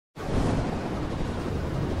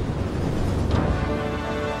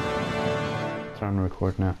starting to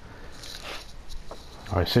record now.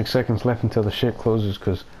 Alright, 6 seconds left until the shit closes,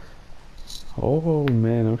 cause oh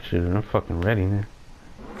man, I'm fucking ready now.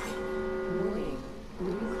 Warning,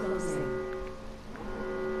 ring closing.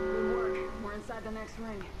 Good work. We're inside the next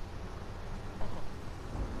ring.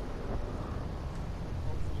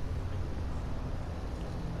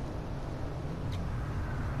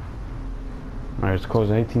 Alright, it's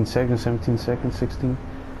closing. 18 seconds, 17 seconds, 16.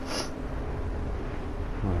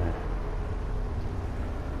 Alright.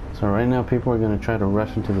 So right now people are gonna try to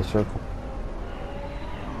rush into the circle.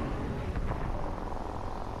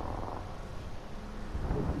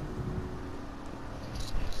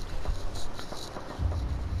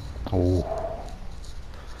 Oh.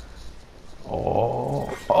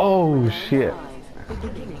 Oh shit.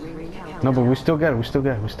 No, but we still got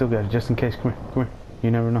it, just in case. Come here.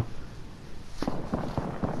 You never know.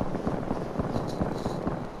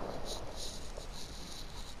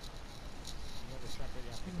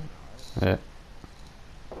 Yeah.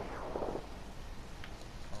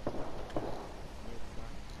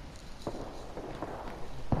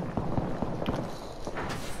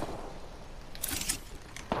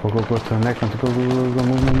 Go to the next one. Go,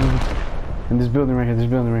 move. In this building right here,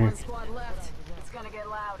 One squad left. It's gonna get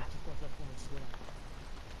loud.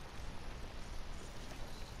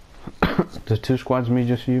 There's 2 squads, me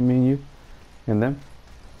and you, and them.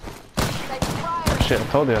 Shit, I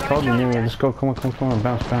told you, let's go, come on,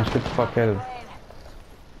 bounce, get the fuck out of it.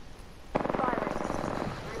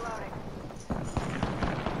 Reloading.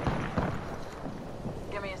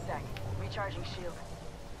 Give me a sec. Recharging shield.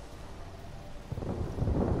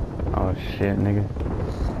 Oh shit, nigga.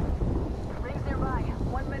 Rings nearby.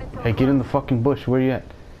 1 minute till Hey, get in the fucking bush, where you at?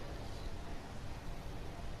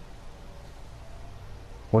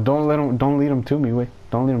 Well, don't lead them to me, wait.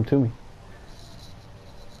 Don't lead them to me.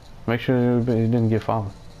 Make sure it didn't get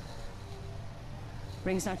followed.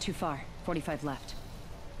 Ring's not too far. 45 left.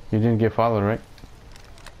 You didn't get followed, right?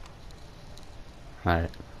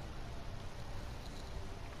 Alright.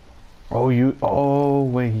 Oh,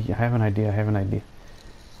 wait, I have an idea.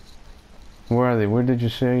 Where are they? Where did you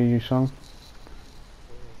say you saw them?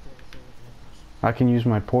 I can use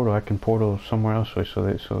my portal. I can portal somewhere else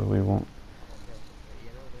so we won't.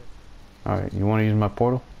 Alright, you want to use my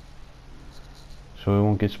portal? So we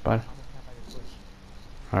won't get spotted?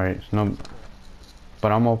 Alright, no,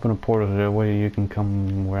 but I'm open a portal so that way you can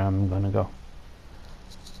come where I'm gonna go.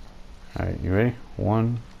 Alright, you ready?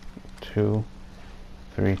 1, 2,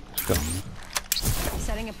 3, let's go.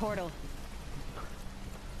 Setting a portal.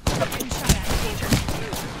 Getting shot at. Danger.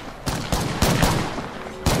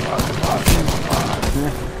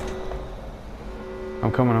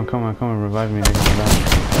 I'm coming, revive me, nigga, revive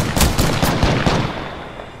me.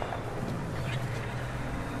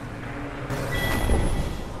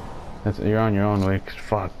 You're on your own way, 'cause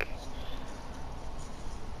fuck.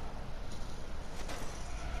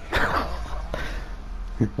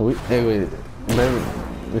 Wait, we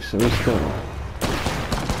still.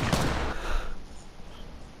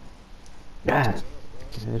 God,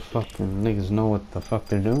 these fucking niggas know what the fuck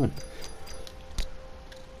they're doing.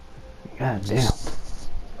 God damn.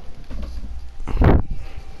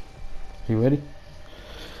 You ready?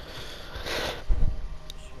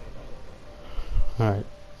 Alright.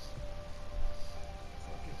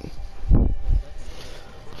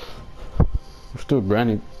 We're still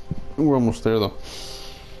grinding. We're almost there though.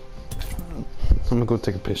 I'm gonna go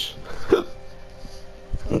take a piss. I'm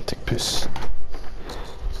gonna take a piss.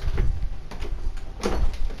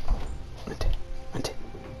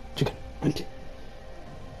 Chicken.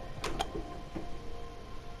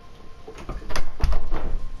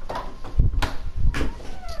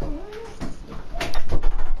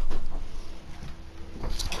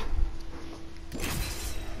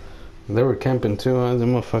 They were camping too, huh? The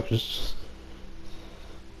motherfuckers.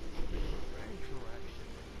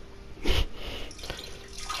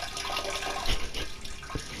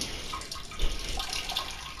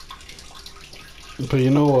 But you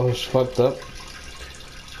know what was fucked up?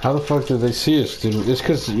 How the fuck did they see us, dude? It's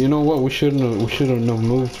cause you know what? We shouldn't have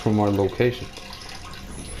moved from our location.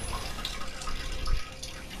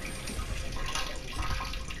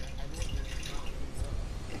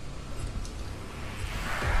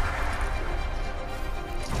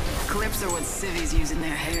 Clips are what civvies use in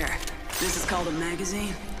their hair. This is called a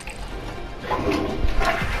magazine. I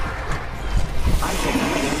think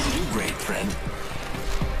I'm going to do great, friend.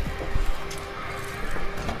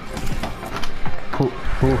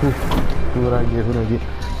 Who did I get?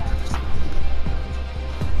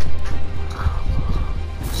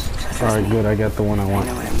 Alright, good, I got the one I want. I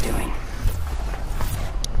know what I'm doing.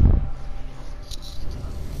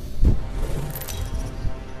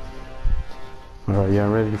 y'all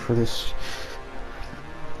ready for this?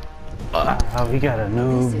 We got a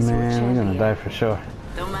noob, This is your man. We're gonna champion. die for sure.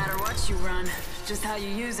 Don't matter what you run, just how you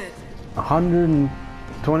use it.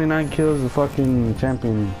 129 kills the fucking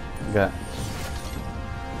champion got.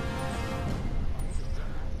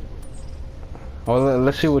 Oh,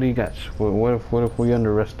 let's see what he got. What if we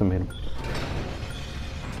underestimate him?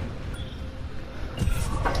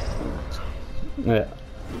 Yeah.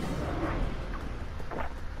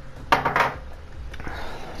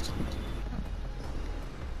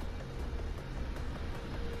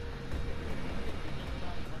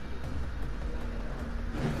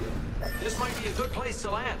 This might be a good place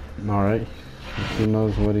to land. Alright. If he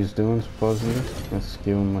knows what he's doing, supposedly, let's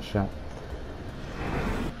give him a shot.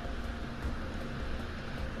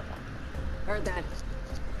 Heard that.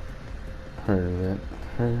 Heard of it.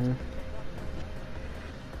 Heard.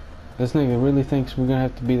 This nigga really thinks we're gonna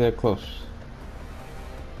have to be that close.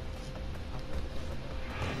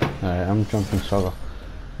 Alright, I'm jumping solo.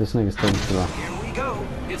 This nigga's taking too long. Here we go.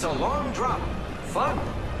 It's a long drop. Fun.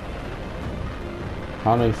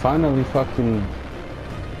 Oh no, he finally fucking...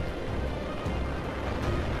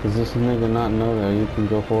 Does this nigga not know that you can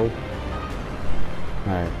go forward?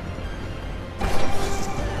 Alright.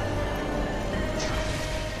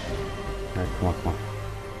 Alright, come on, come on.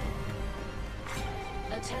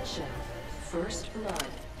 Attention. First blood.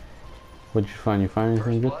 What'd you find? You find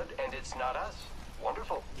anything First good? blood, and it's not us.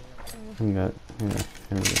 Wonderful. We got, yeah,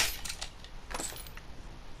 here we go.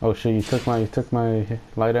 Oh shit, you took my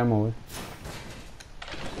light ammo away.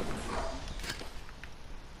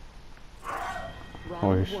 Oh,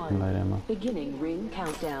 Round here's one. light ammo. Beginning ring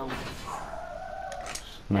countdown.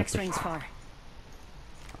 Next Sniper. ring's far.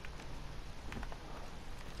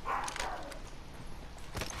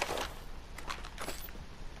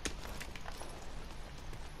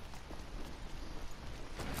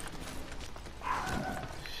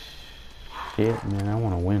 Shit, man, I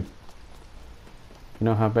wanna win. You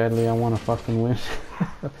know how badly I wanna fucking win?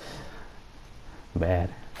 Bad.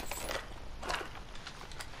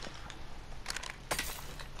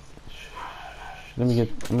 I'm gonna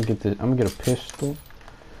get a pistol.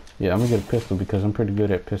 Yeah, I'm gonna get a pistol because I'm pretty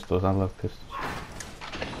good at pistols. I love pistols.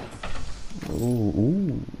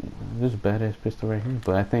 Ooh, this is a badass pistol right here.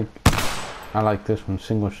 But I think I like this one.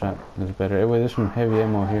 Single shot is better. Anyway, there's some heavy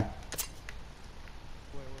ammo here.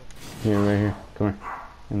 Here, right here. Come here.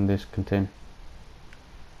 In this container.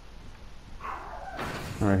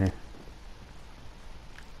 Right here.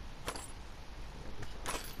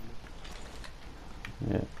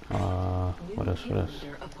 Yeah. What else? What else?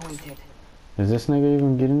 Appointed. Is this nigga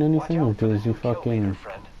even getting Watch anything, or out for does the he new kill leader, fucking?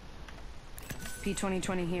 friend.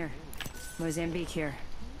 P2020 here. Mozambique here.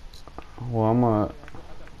 Well, I'm a.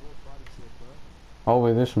 Oh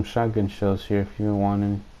wait, there's some shotgun shells here if you want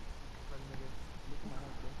any.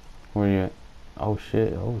 Where you at? Oh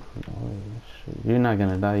shit! Oh shit! You're not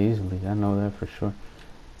gonna die easily. I know that for sure.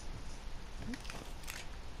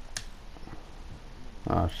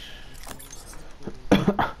 Oh sh.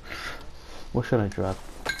 What should I drop?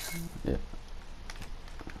 Yeah.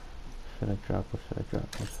 Should I drop? What should I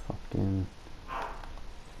drop? Let's fucking.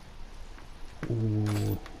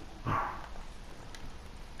 Ooh.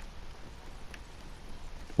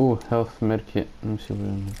 Ooh, health medkit. Let me see what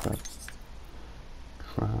I'm gonna drop.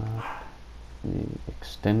 Drop the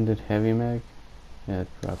extended heavy mag. Yeah,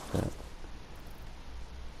 drop that.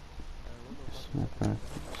 Sniper.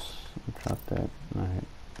 Drop that. Alright.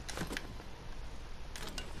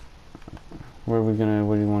 Where do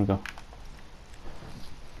you want to go?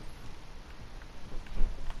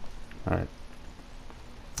 Alright.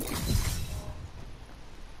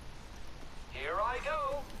 Here I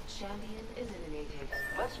go. Champion eliminated.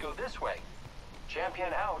 Let's go this way.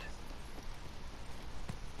 Champion out.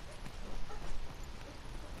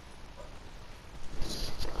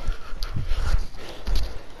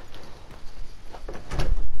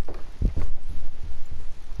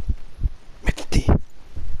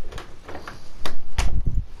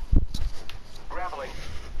 Grappling.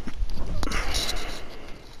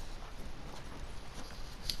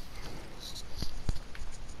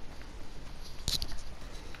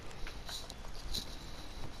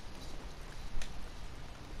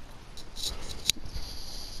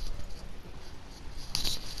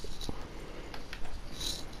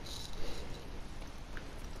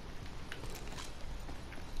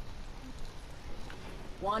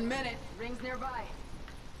 One minute. Rings nearby.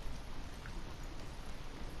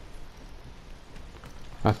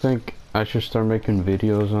 I think I should start making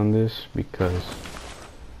videos on this because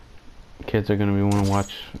kids are gonna be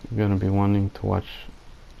wanting to watch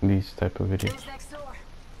these type of videos. Rings next door.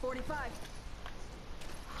 45.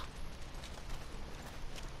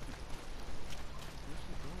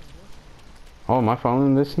 Oh, am I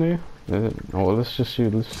following this nigga? Oh, let's just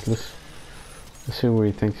shoot. Let's see where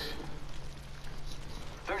he thinks.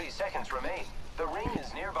 30 seconds remain. The ring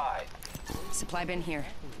is nearby. Supply bin here.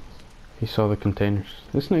 He saw the containers.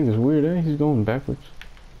 This nigga's weird, eh? He's going backwards.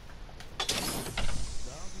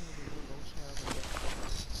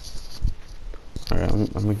 Alright, I'm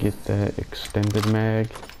gonna get that extended mag.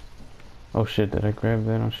 Oh shit, did I grab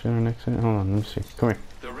that on shit on accident? Hold on, let me see. Come here.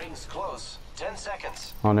 The ring's close. 10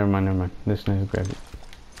 seconds. Oh, never mind. This nigga grabbed it.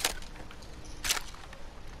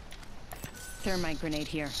 Thermite grenade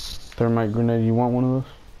here. Thermite grenade, you want one of those?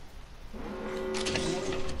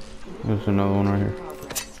 There's another one right here.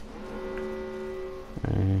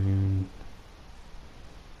 And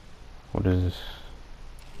what is this?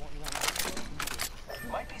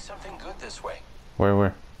 Might be something good this way.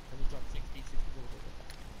 Where?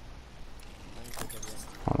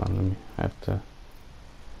 Hold on, let me have to.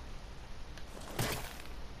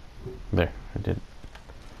 There, I did.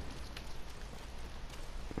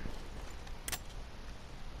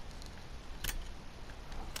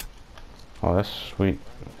 Oh, that's sweet.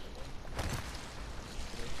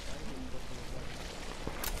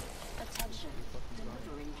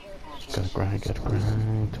 Gotta grind.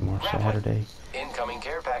 Tomorrow Saturday. Incoming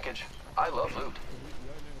care package. I love loot.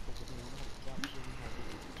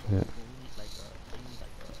 Yeah.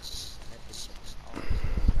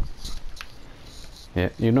 Yeah,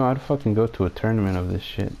 you know, I'd fucking go to a tournament of this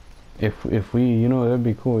shit. If we, you know, that'd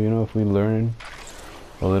be cool. You know, if we learn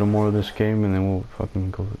a little more of this game and then we'll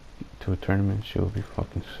fucking go to a tournament, shit would be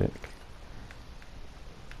fucking sick.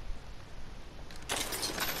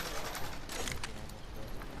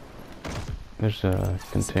 There's a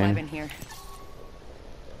container. Here.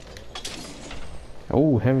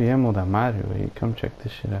 Oh, heavy ammo, that matter. Wait, come check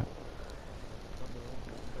this shit out.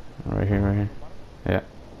 Right here. Yeah.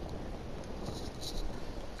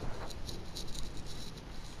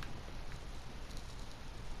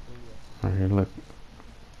 Right here, look.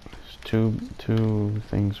 There's two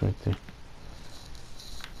things right there.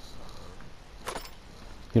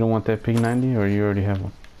 You don't want that P90, or you already have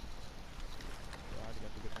one?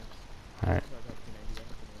 Alright.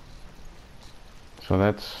 So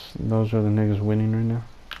those are the niggas winning right now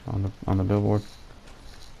on the billboard.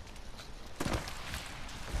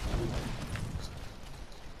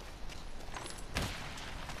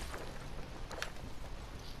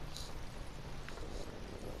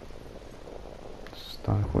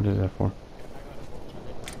 Stock, what is that for?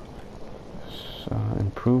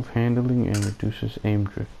 Improve handling and reduces aim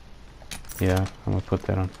drift. Yeah, I'm gonna put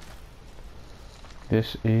that on.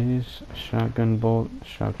 This is shotgun bolt.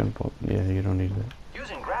 Yeah, you don't need that.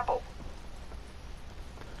 Using grapple.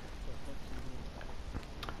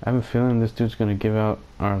 I have a feeling this dude's gonna give out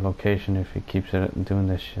our location if he keeps doing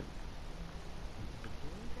this shit.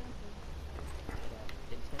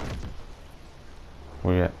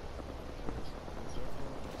 Where you at?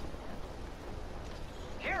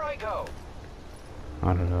 Here I go.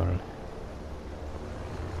 I don't know.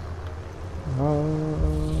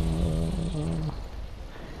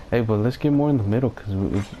 Hey, but let's get more in the middle, cause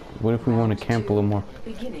what if we want to camp a little more?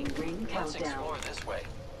 Beginning ring Let's countdown. explore this way.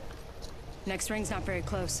 Next ring's not very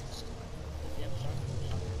close.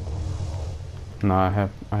 No, I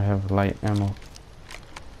have light ammo.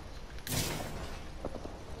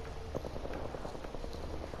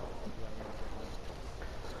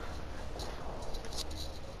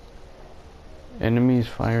 Enemies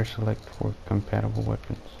fire select for compatible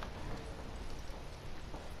weapons.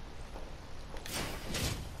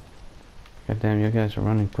 God damn, you guys are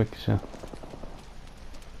running quick as hell.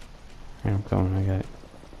 Here, I'm coming, I got it.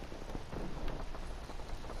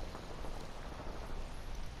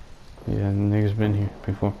 Yeah, the nigga's been here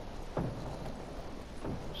before.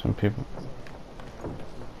 Some people.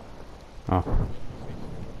 Oh.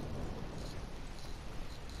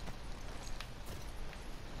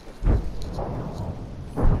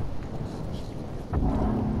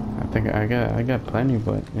 I got plenty,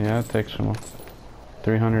 but yeah, I'll take some more.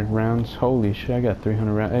 300 rounds. Holy shit, I got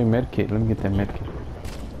 300 rounds. Hey, medkit. Let me get that medkit.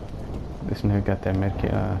 This nigga got that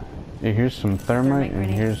medkit. Here's some thermite, and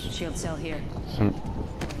here's shield cell here. some.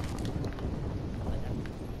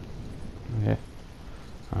 Yeah.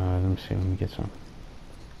 Let me see. Let me get some.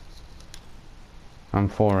 I'm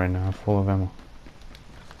full right now. I'm full of ammo.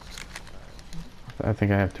 I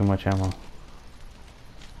think I have too much ammo.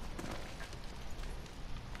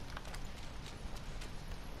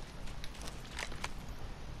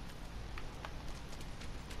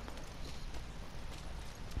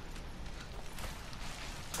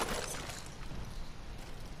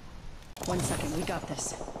 One second, we got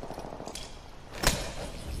this.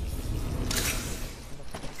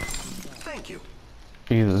 Thank you.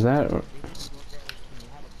 Either that or...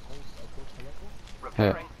 Yeah.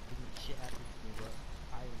 Repairing.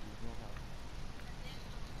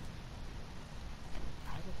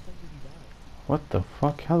 What the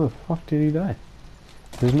fuck? How the fuck did he die?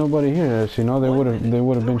 There's nobody here. You know, they would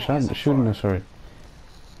have been shooting us already.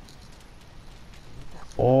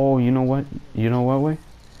 Oh, you know what? You know what way?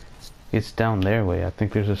 It's down their way. I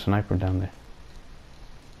think there's a sniper down there.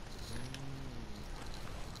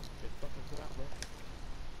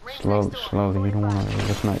 Slowly. You don't wanna.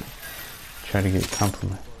 Let's not try to get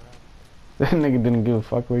compromised. That nigga didn't give a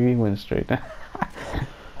fuck where he went straight down.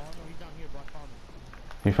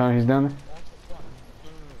 You found he's down there?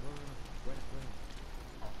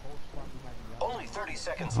 Only 30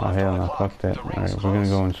 seconds Oh left hell on the no, clock. fuck that. The ring's Alright, we're gonna close.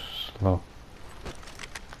 go in slow.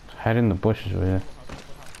 Hide in the bushes over there.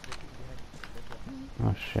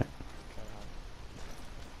 Oh shit.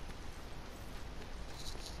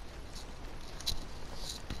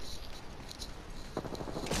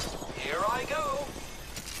 Here I go.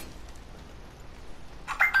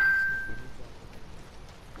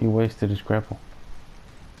 He wasted his grapple.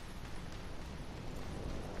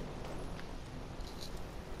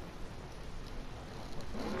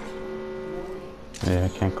 Yeah, I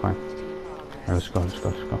can't climb. Alright, let's go.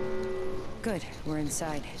 Good, we're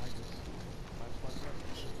inside.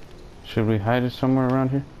 Should we hide it somewhere around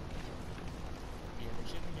here?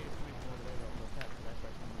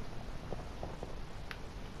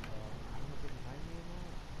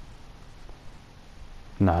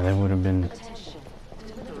 Nah, that would have been...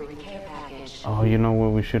 Oh, you know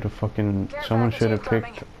what? We should have fucking... Someone should have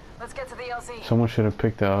picked... Let's get to the LZ. Someone should have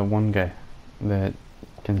picked one guy that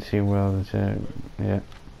can see well. Yeah.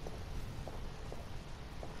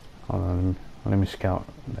 Hold on, let me scout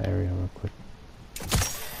the area real quick.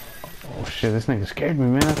 Oh shit, this nigga scared me,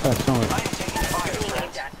 man. I thought someone... I am taking fire,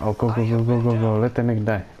 friends. Oh, go. Let that nigga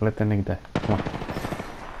die. Come on.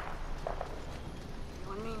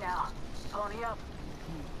 You and me now. Pony up.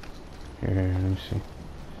 Here, let me see.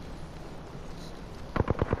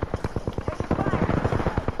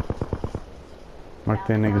 Mark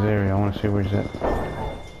that nigga's area. I want to see where he's at.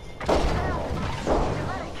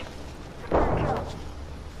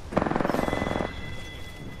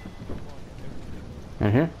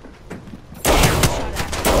 In here?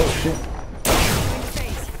 Oh shit.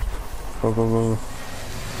 Go.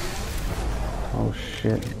 Oh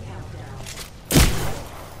shit.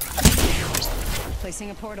 Placing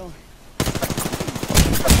a portal.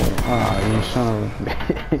 Ah, you son of a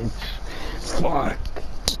bitch. Fuck.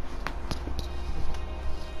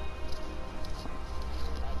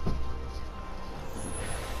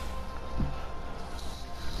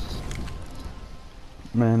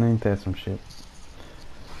 Man, ain't that some shit?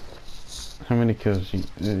 How many kills you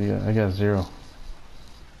got? I got 0.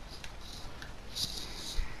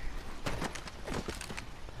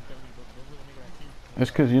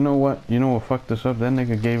 It's cause you know what? You know what fucked us up? That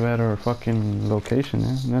nigga gave out our fucking location,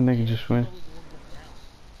 man. That nigga just went.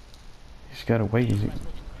 He's gotta wait. Yeah,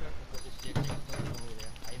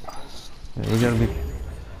 we gotta be.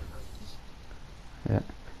 Yeah.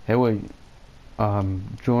 Hey, wait. Let's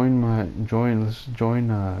join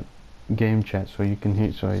game chat so you can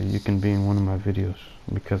hear, so you can be in one of my videos,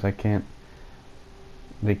 because they can't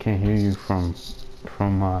hear you from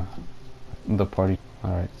the party.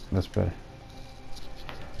 All right, that's better.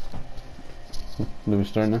 Do we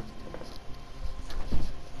start now?